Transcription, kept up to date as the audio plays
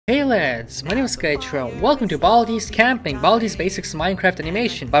lads, my name is Skychrew. Welcome to Baldi's Camping, Baldis Basics Minecraft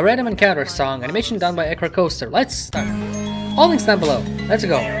Animation by Random Encounter Song, animation done by Ekrcoaster. Let's start. All links down below. Let's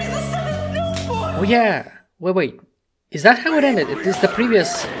go. Oh yeah. Wait. Is that how it ended? It is the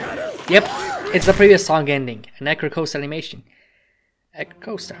previous... Yep, it's the previous song ending. An Ekrcoaster animation.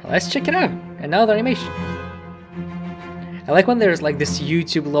 Ekrcoaster. Let's check it out. Another animation. I like when there's like this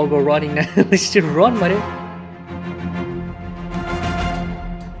YouTube logo running. Let's just run with it.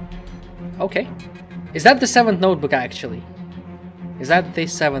 Okay. Is that the 7th notebook actually? Is that the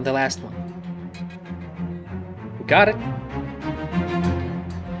 7th, the last one? We got it.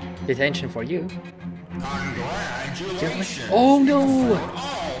 Detention for you. Oh no!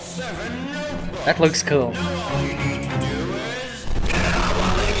 That looks cool.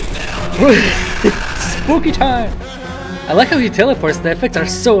 Spooky time! I like how he teleports. The effects are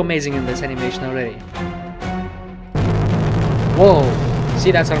so amazing in this animation already. Whoa! See,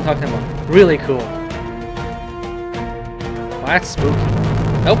 that's what I'm talking about. Really cool. Well, that's spooky.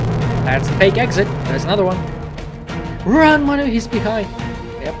 Nope, that's the fake exit. There's another one. Run, Manu, he's behind.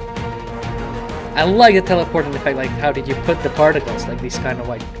 Yep. I like the teleporting effect, like how did you put the particles, like these kind of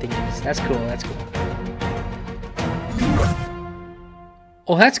white thingies. That's cool, that's cool.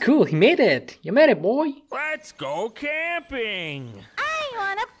 Oh, that's cool, he made it. You made it, boy. Let's go camping. I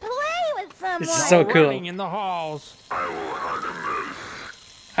wanna play with someone. This is so cool. Running in the halls.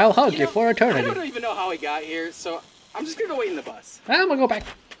 I'll hug you for eternity. I don't even know how I got here, so I'm just gonna wait in the bus. I'm gonna go back.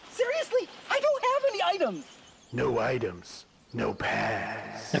 Seriously, I don't have any items. No items, no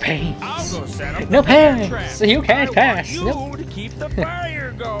pass. No pains. I'll go set up No the bear pass. trap. You can't pass. You Nope. to keep the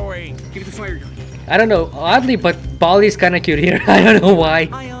fire going. Keep the fire going. I don't know, oddly, but Baldi's kinda cute here. I don't know why.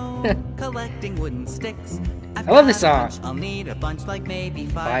 Collecting wooden sticks. I love this song. I'll need a bunch, like maybe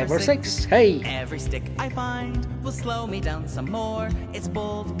 5 or 6. Hey. Every stick I find will slow me down some more. It's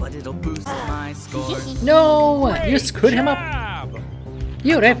bold, but it'll boost my score. No! You screwed him up. Job.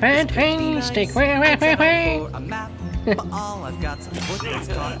 You're a fantastic. A map, but all I've got's a foot that's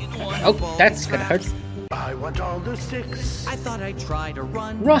caught in one Oh, ball. that's gonna hurt. I want all the sticks. I thought I'd try to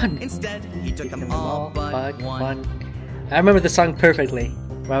run. Run! Instead, he took them all but one. I remember the song perfectly.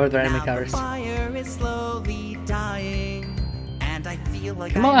 Remember the anime Now covers. the fire is slowly dying, and I feel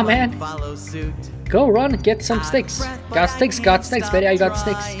like Come I on, might man. follow suit. Go run, get some sticks. Got sticks, baby, I got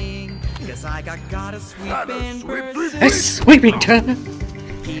sticks. Cause I got a sweeping pursuit. A sweeping turn.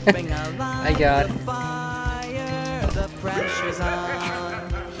 Keeping alive I got the fire, the pressure's on.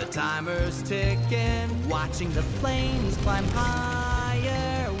 The timer's ticking, watching the flames climb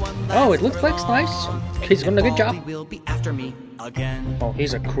higher. One Oh, it looks like it's nice. He's doing a good job. Baldi will be after me again. Oh,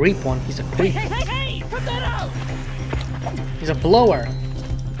 he's a creep one. He's a creep. Hey, put that out. He's a blower.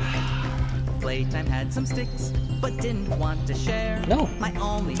 Playtime had some sticks, but didn't want to share. No. My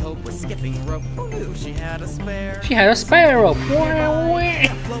only hope was skipping rope. Who knew she had a spare? She had a sparrow.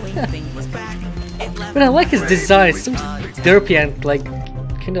 That flowing thing was back. It left But I like his me design. It's so untouched. derpy and like,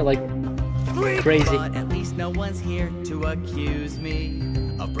 kind of like crazy. But at least no one's here to accuse me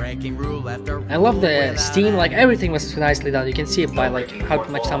of breaking rule after I love the rule steam. without Like everything was nicely done. You can see it by like how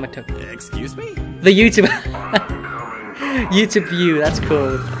much time it took. Excuse me? The YouTube YouTube view, that's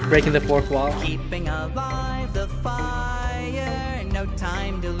cool. Breaking the fourth wall. Keeping alive the fire, no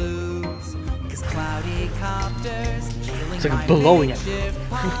time to lose. Cause cloudy copters killing It's like my blowing it.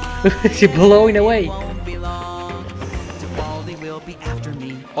 makeshift She's blowing away. won't be long. Baldi will be after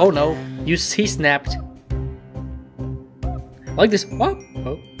me. Oh no, he snapped. Like this. What?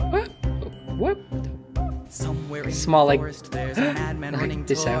 Oh, what? What? Somewhere in Small, the like- forest, there's a madman running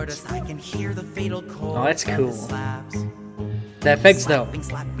This toward sounds. us. I can hear the fatal chords Oh, that's of cool. the slaps. The effects though. Slapping,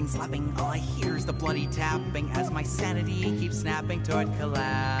 slapping, slapping. All I hear is the bloody tapping as my sanity keeps snapping toward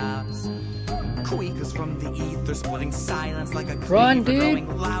collapse. Quakers from the ether, splitting silence like a Run, cleaver, dude.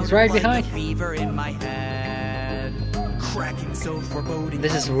 growing louder He's right like behind. a fever in my head. Cracking so foreboding.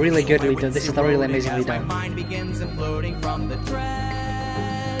 This is really goodly done. This is really eroding amazingly as my done. mind begins imploding from the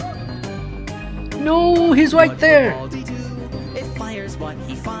dread. No, he's right there. What would Baldi do? It fires what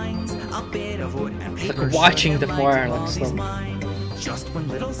he finds, a bit of wood and It's like paper. watching showing the light fire, in like, Baldi's slowly. mind. Just one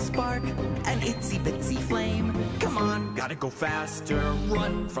little spark, an itsy bitsy flame. Come on, gotta go faster.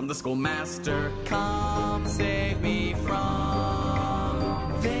 Run from the schoolmaster. Come save me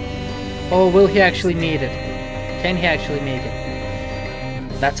from this. Oh, will he actually make it? Can he actually make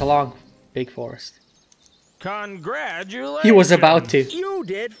it? That's a long, big forest. Congratulations. He was about to. You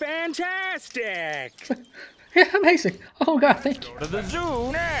did fantastic. Yeah, amazing. Oh god, thank you. To the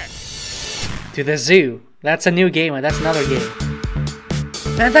zoo next. To the zoo. That's a new game, and that's another game.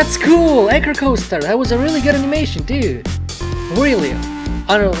 Man, that's cool! Ekrcoaster! That was a really good animation, dude! Really!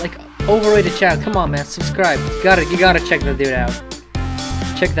 like overrated channel. Come on, man, subscribe. You gotta check the dude out.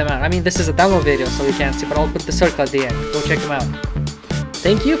 Check them out. I mean, this is a demo video, so you can't see, but I'll put the circle at the end. Go check them out.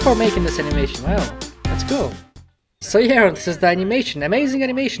 Thank you for making this animation. Wow, that's cool. So yeah, this is the animation. Amazing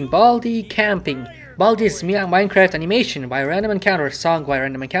animation. Baldi camping. Baldi's Minecraft animation by Random Encounters, song by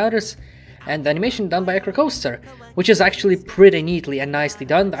Random Encounters, and the animation done by Ekrcoaster, which is actually pretty neatly and nicely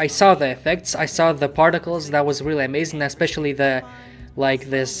done. I saw the effects, I saw the particles, that was really amazing, especially the, like,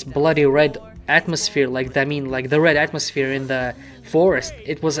 this bloody red atmosphere, like, I mean, like, the red atmosphere in the forest.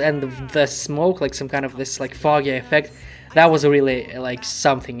 It was, and the smoke, like, some kind of this, like, foggy effect, that was really, like,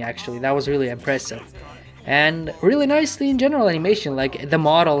 something, actually. That was really impressive. And really nicely in general animation, like, the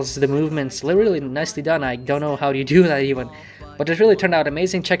models, the movements, really nicely done. I don't know how you do that even. But it really turned out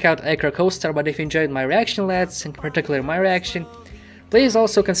amazing. Check out Ekrocoaster. But if you enjoyed my reaction, lads, in particular my reaction, please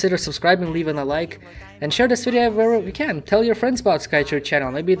also consider subscribing, leaving a like, and share this video wherever you can. Tell your friends about Skychrew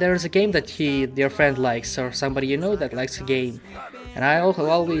channel. Maybe there's a game that your friend likes, or somebody you know that likes a game. And I also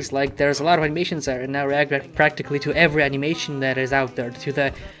always like, there's a lot of animations there, and I react practically to every animation that is out there, to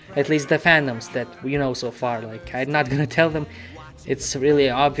the, at least the fandoms that you know so far. Like, I'm not gonna tell them. It's really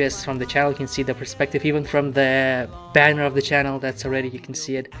obvious from the channel, you can see the perspective, even from the banner of the channel, that's already, you can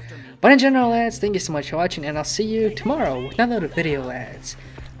see it. But in general, lads, thank you so much for watching, and I'll see you tomorrow with another video, lads.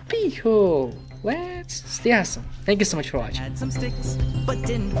 Peace, lads, stay awesome. Thank you so much for watching. Had some sticks, but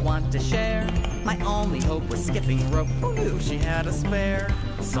didn't want to share. My only hope was skipping rope. Who knew she had a spare?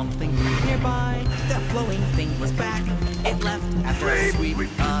 Something nearby, that flowing thing was back. It left after a sweet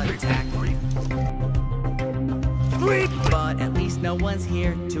attack. But at least no one's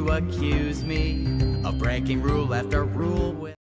here to accuse me of breaking rule after rule with